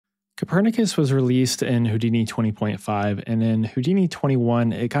Copernicus was released in Houdini 20.5, and in Houdini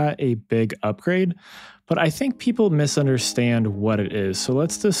 21, it got a big upgrade, but I think people misunderstand what it is. So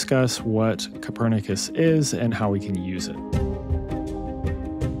let's discuss what Copernicus is and how we can use it.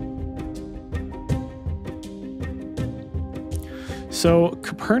 So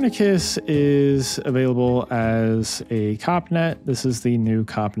Copernicus is available as a CopNet. This is the new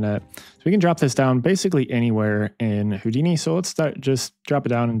CopNet. So we can drop this down basically anywhere in Houdini. So let's just drop it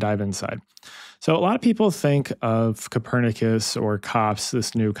down and dive inside. So a lot of people think of Copernicus or COPS,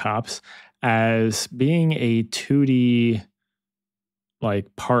 this new COPS, as being a 2D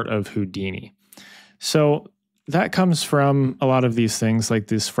part of Houdini. So that comes from a lot of these things like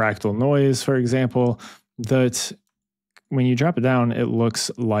this fractal noise, for example, that when you drop it down, it looks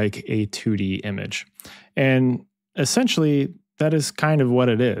like a 2D image. And essentially, that is kind of what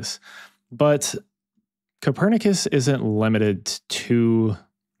it is. But Copernicus isn't limited to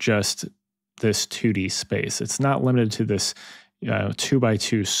just this 2D space. It's not limited to this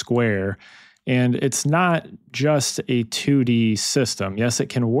 2x2 square. And it's not just a 2D system. Yes, it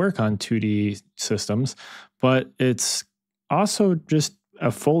can work on 2D systems, but it's also just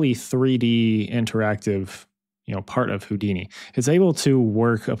a fully 3D interactive part of Houdini. It's able to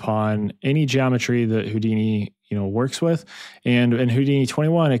work upon any geometry that Houdini, works with. And in Houdini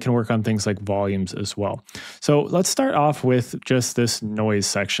 21, it can work on things like volumes as well. So let's start off with just this noise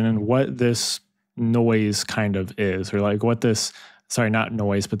section and what this noise kind of is, or what this, sorry, not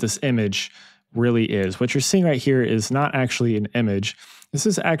noise, but this image really is. What you're seeing right here is not actually an image. This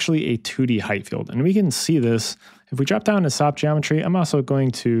is actually a 2D height field. And we can see this. If we drop down to SOP geometry, I'm also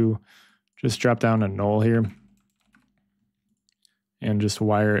going to just drop down a null here and just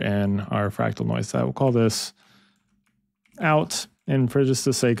wire in our fractal noise. So we'll call this out, and for just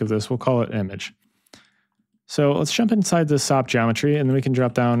the sake of this, we'll call it image. So let's jump inside the SOP geometry, and then we can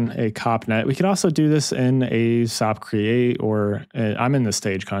drop down a CopNet. We could also do this in a SOP create, or I'm in the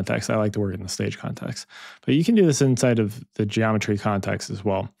stage context. I like to work in the stage context, but you can do this inside of the geometry context as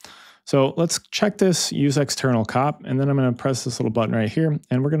well. So let's check this use external cop, and then I'm going to press this little button right here,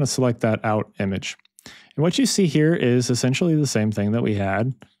 and we're going to select that out image. And what you see here is essentially the same thing that we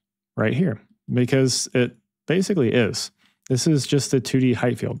had right here, because it basically is. This is just a 2D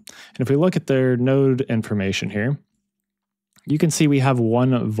height field. And if we look at their node information here, you can see we have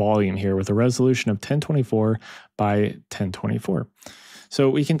one volume here with a resolution of 1024 by 1024. So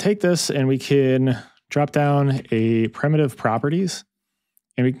we can take this and we can drop down a primitive properties,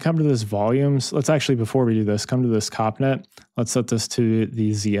 and we can come to this volumes. Let's actually, before we do this, come to this CopNet. Let's set this to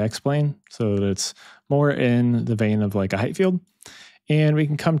the ZX plane so that it's more in the vein of like a height field. And we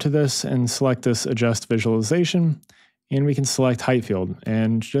can come to this and select this adjust visualization, and we can select height field.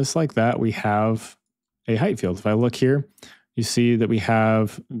 And just like that, we have a height field. If I look here, you see that we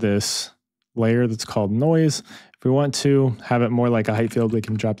have this layer that's called noise. If we want to have it more like a height field, we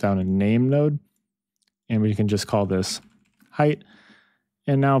can drop down a name node, and we can just call this height.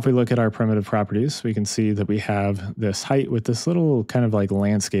 And now if we look at our primitive properties, we can see that we have this height with this little kind of like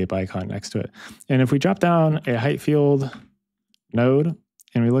landscape icon next to it. And if we drop down a height field node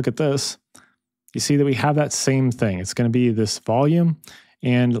and we look at this, you see that we have that same thing. It's going to be this volume.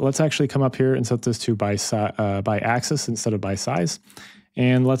 And let's actually come up here and set this to by axis instead of by size.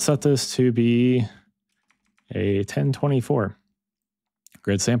 And let's set this to be a 1024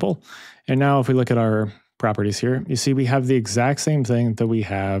 grid sample. And now if we look at our properties here, you see we have the exact same thing that we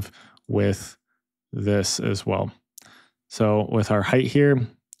have with this as well. So with our height here,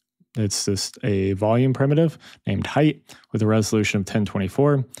 it's just a volume primitive named height with a resolution of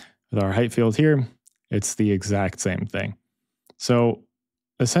 1024. With our height field here, it's the exact same thing. So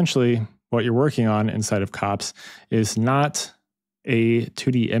essentially what you're working on inside of COPS is not a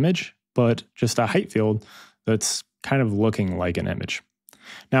 2D image, but just a height field that's kind of looking like an image.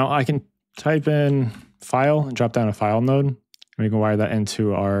 Now I can type in file and drop down a file node, and we can wire that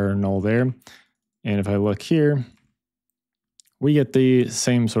into our null there. And if I look here, we get the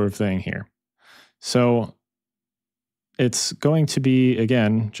same sort of thing here. So it's going to be,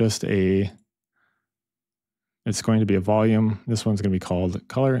 again, it's going to be a volume. This one's going to be called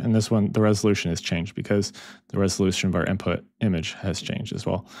color, and this one, the resolution has changed because the resolution of our input image has changed as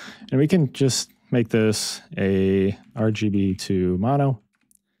well. And we can just make this a RGB to mono.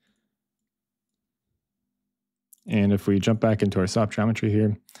 And if we jump back into our SOP geometry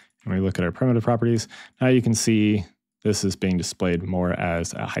here and we look at our primitive properties, now you can see this is being displayed more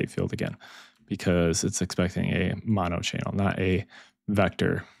as a height field again, because it's expecting a mono channel, not a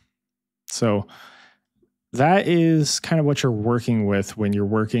vector. So that is kind of what you're working with when you're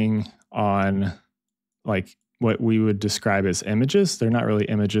working on like what we would describe as images. They're not really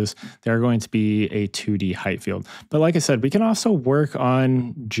images. They're going to be a 2D height field. But like I said, we can also work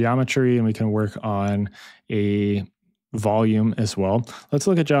on geometry and we can work on a volume as well. Let's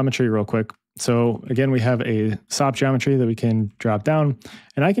look at geometry real quick. So again, we have a SOP geometry that we can drop down,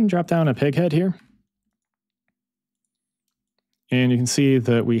 and I can drop down a pig head here. And you can see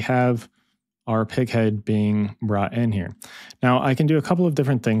that we have our pig head being brought in here. Now I can do a couple of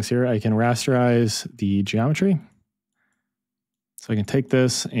different things here. I can rasterize the geometry. So I can take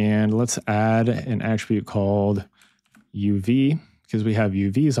this and let's add an attribute called UV, because we have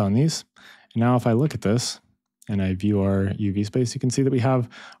UVs on these. And now if I look at this and I view our UV space, you can see that we have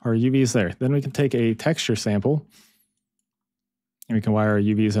our UVs there. Then we can take a texture sample and we can wire our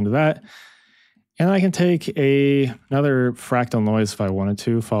UVs into that. And I can take another fractal noise if I wanted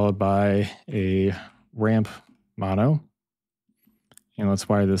to, followed by a ramp mono. And let's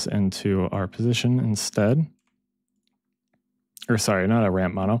wire this into our position instead. Or sorry, not a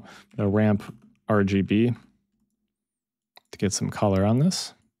ramp mono, but a ramp RGB to get some color on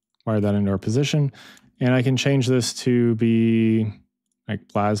this. Wire that into our position. And I can change this to be like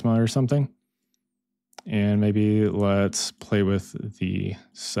plasma or something. And maybe let's play with the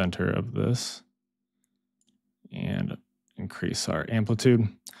center of this and increase our amplitude.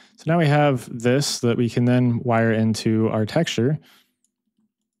 So now we have this that we can then wire into our texture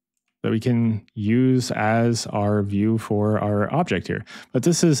that we can use as our view for our object here. But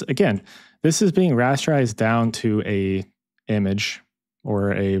this is, again, this is being rasterized down to a image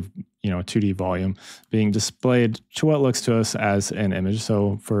or a 2D volume being displayed to what looks to us as an image.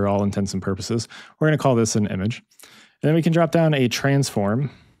 So for all intents and purposes, we're going to call this an image. And then we can drop down a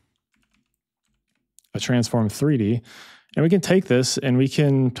transform 3D, and we can take this and we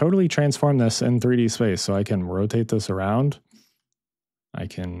can totally transform this in 3D space. So I can rotate this around. I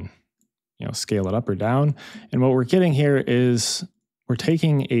can scale it up or down. And what we're getting here is we're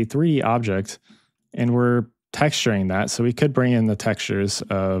taking a 3D object and we're texturing that. So we could bring in the textures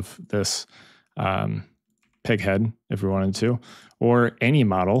of this pig head if we wanted to, or any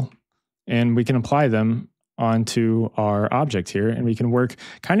model, and we can apply them onto our object here, and we can work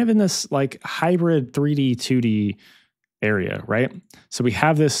kind of in this like hybrid 3D, 2D area, right? So we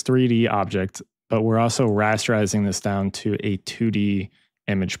have this 3D object, but we're also rasterizing this down to a 2D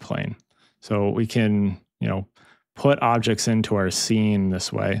image plane. So we can, put objects into our scene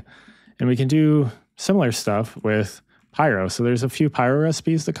this way, and we can do similar stuff with Pyro. So there's a few Pyro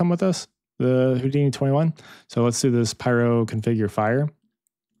recipes that come with us, the Houdini 21. So let's do this Pyro configure fire.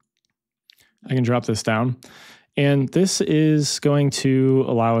 I can drop this down, and this is going to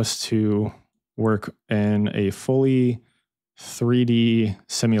allow us to work in a fully 3D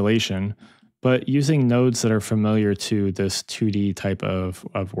simulation, but using nodes that are familiar to this 2D type of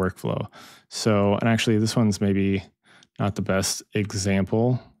workflow. So, and actually this one's maybe not the best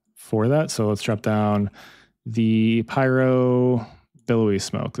example for that. So let's drop down the Pyro billowy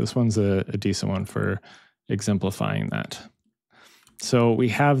smoke. This one's a decent one for exemplifying that. So we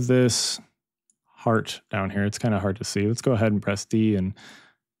have this heart down here. It's kind of hard to see. Let's go ahead and press D and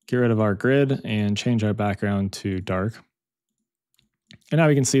get rid of our grid and change our background to dark. And now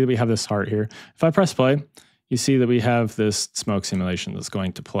we can see that we have this heart here. If I press play, you see that we have this smoke simulation that's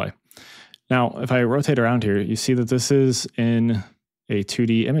going to play. Now, if I rotate around here, you see that this is in a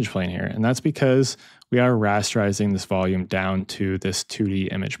 2D image plane here. And that's because we are rasterizing this volume down to this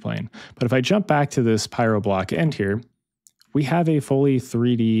 2D image plane. But if I jump back to this Pyro block end here, we have a fully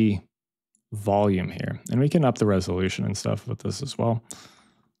 3D volume here. And we can up the resolution and stuff with this as well.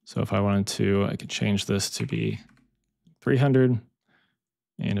 So if I wanted to, I could change this to be 300.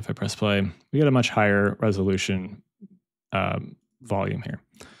 And if I press play, we get a much higher resolution volume here.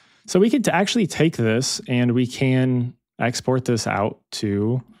 So we could actually take this and we can export this out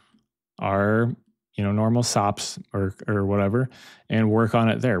to our normal SOPs or whatever and work on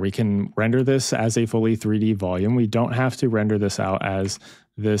it there. We can render this as a fully 3D volume. We don't have to render this out as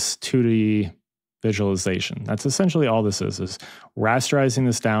this 2D visualization. That's essentially all this is rasterizing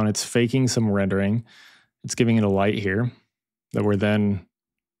this down. It's faking some rendering. It's giving it a light here that we're then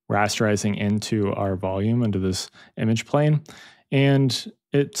rasterizing into our volume, into this image plane. And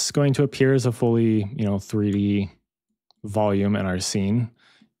it's going to appear as a fully, 3D volume in our scene,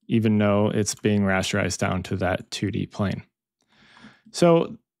 even though it's being rasterized down to that 2D plane.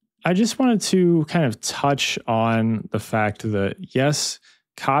 So I just wanted to kind of touch on the fact that, yes,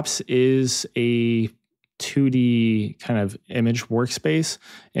 COPS is a 2D kind of image workspace,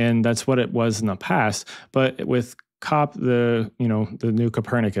 and that's what it was in the past. But with the new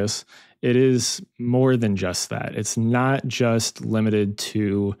Copernicus, it is more than just that. It's not just limited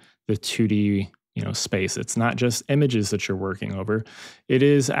to the 2D space. It's not just images that you're working over. It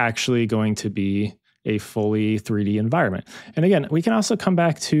is actually going to be a fully 3D environment. And again, we can also come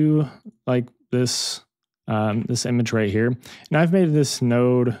back to like this image right here. And I've made this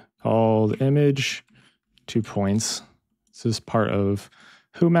node called image 2 points. This is part of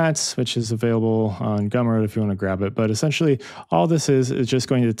HouMats, which is available on Gumroad if you want to grab it. But essentially, all this is just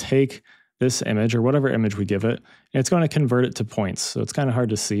going to take this image or whatever image we give it, and it's going to convert it to points. So it's kind of hard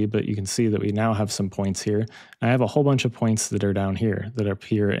to see, but you can see that we now have some points here. And I have a whole bunch of points that are down here that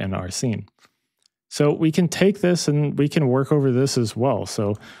appear in our scene. So we can take this and we can work over this as well.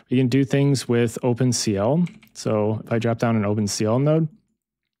 So we can do things with OpenCL. So if I drop down an OpenCL node,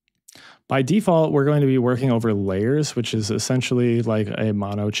 by default, we're going to be working over layers, which is essentially like a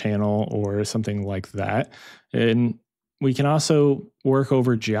mono channel or something like that. And we can also work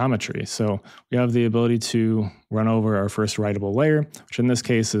over geometry. So we have the ability to run over our first writable layer, which in this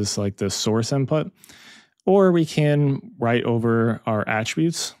case is like the source input, or we can write over our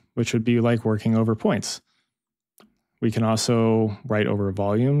attributes, which would be like working over points. We can also write over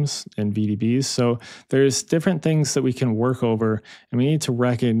volumes and VDBs. So there's different things that we can work over, and we need to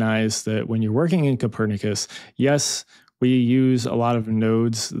recognize that when you're working in Copernicus, yes, we use a lot of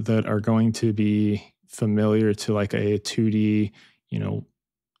nodes that are going to be familiar to like a 2D,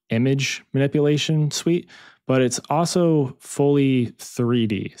 image manipulation suite, but it's also fully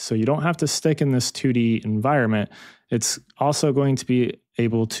 3D. So you don't have to stick in this 2D environment. It's also going to be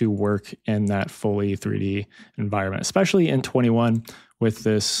able to work in that fully 3D environment, especially in 21 with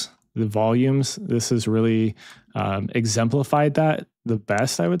the volumes. This has really exemplified that the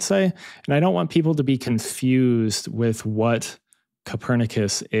best, I would say. And I don't want people to be confused with what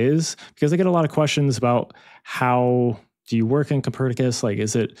Copernicus is, because I get a lot of questions about how do you work in Copernicus? Like,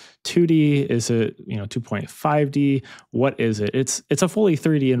 is it 2D? Is it 2.5D? What is it? It's a fully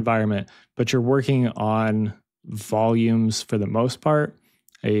 3D environment, but you're working on volumes for the most part,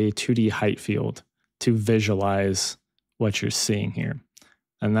 a 2D height field to visualize what you're seeing here.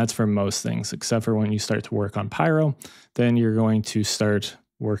 And that's for most things, except for when you start to work on Pyro, then you're going to start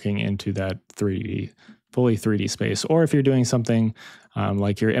working into that fully 3D space. Or if you're doing something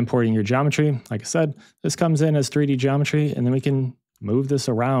like you're importing your geometry, like I said, this comes in as 3D geometry, and then we can move this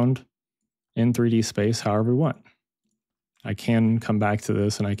around in 3D space however we want. I can come back to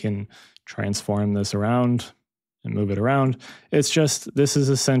this and I can transform this around and move it around. It's just, this is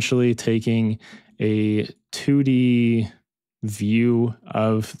essentially taking a 2D view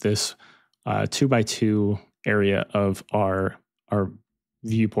of this 2x2 area of our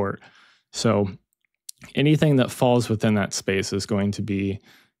viewport. So anything that falls within that space is going to be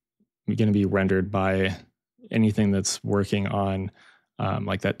rendered by anything that's working on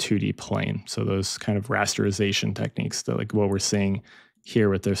like that 2D plane. So those kind of rasterization techniques, that like what we're seeing here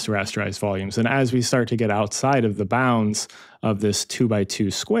with this rasterized volumes. And as we start to get outside of the bounds of this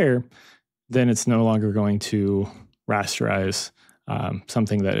 2x2 square, then it's no longer going to rasterize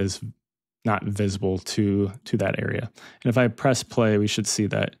something that is not visible to that area. And if I press play, we should see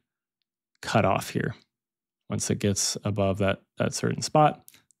that cut off here. Once it gets above that certain spot,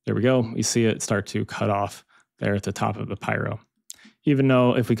 there we go. We see it start to cut off there at the top of the Pyro. Even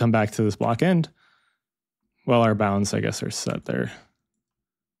though if we come back to this block end, well, our bounds, I guess, are set there.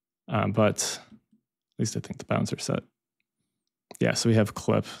 But at least I think the bounds are set. Yeah, so we have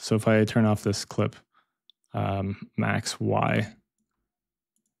clip. So if I turn off this clip max Y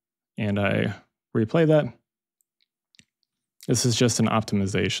and I replay that, this is just an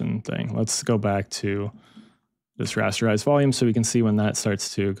optimization thing. Let's go back to this rasterized volume so we can see when that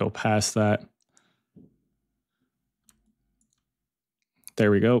starts to go past that.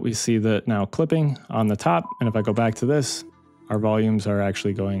 There we go. We see that now clipping on the top. And if I go back to this, our volumes are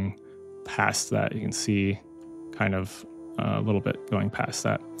actually going past that. You can see kind of a little bit going past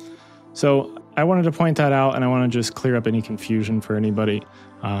that. So I wanted to point that out, and I want to just clear up any confusion for anybody.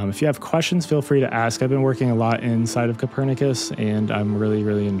 If you have questions, feel free to ask. I've been working a lot inside of Copernicus, and I'm really,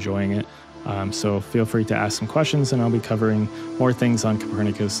 really enjoying it. So feel free to ask some questions, and I'll be covering more things on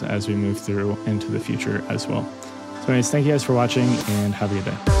Copernicus as we move through into the future as well. So anyways, thank you guys for watching, and have a good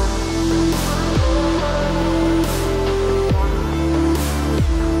day.